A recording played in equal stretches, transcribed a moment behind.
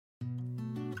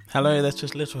Hello, that's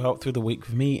just little help through the week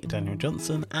with me, Daniel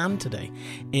Johnson, and today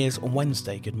is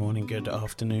Wednesday. Good morning, good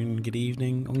afternoon, good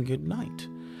evening, and good night.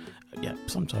 Yeah,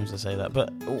 sometimes I say that,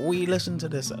 but we listen to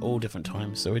this at all different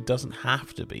times, so it doesn't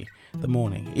have to be the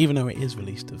morning, even though it is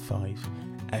released at 5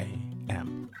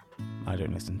 a.m. I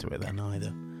don't listen to it then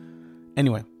either.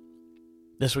 Anyway,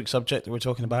 this week's subject that we're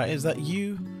talking about is that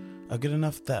you are good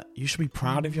enough that you should be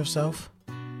proud of yourself.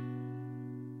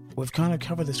 We've kind of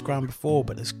covered this ground before,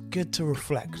 but it's good to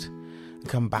reflect and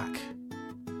come back.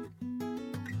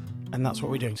 And that's what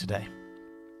we're doing today.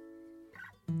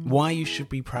 Why you should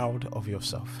be proud of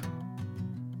yourself.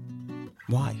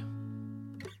 Why?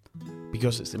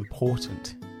 Because it's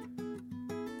important.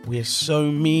 We are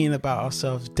so mean about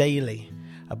ourselves daily,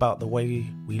 about the way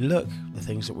we look, the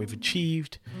things that we've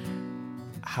achieved,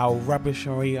 how rubbish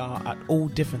we are at all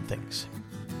different things.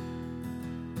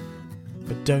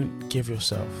 But don't give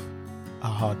yourself a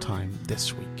hard time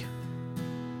this week.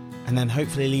 And then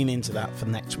hopefully lean into that for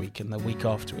next week and the week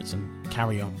afterwards and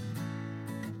carry on.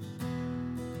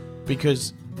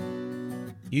 Because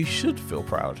you should feel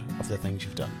proud of the things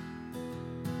you've done.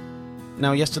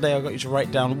 Now, yesterday I got you to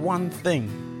write down one thing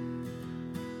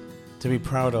to be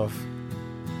proud of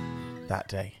that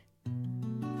day.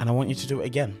 And I want you to do it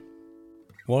again.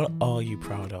 What are you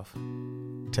proud of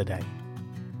today?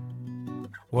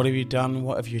 What have you done?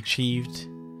 What have you achieved?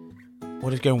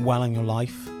 What is going well in your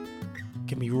life? It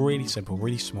can be really simple,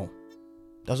 really small.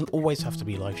 Doesn't always have to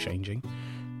be life-changing.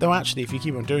 Though actually, if you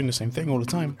keep on doing the same thing all the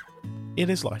time, it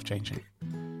is life-changing.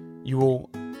 You will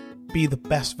be the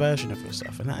best version of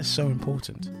yourself, and that is so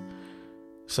important.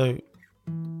 So,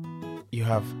 you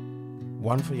have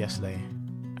one for yesterday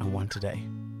and one today.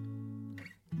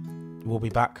 We'll be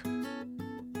back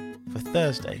for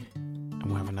Thursday, and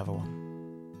we'll have another one.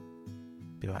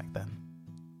 Be back then.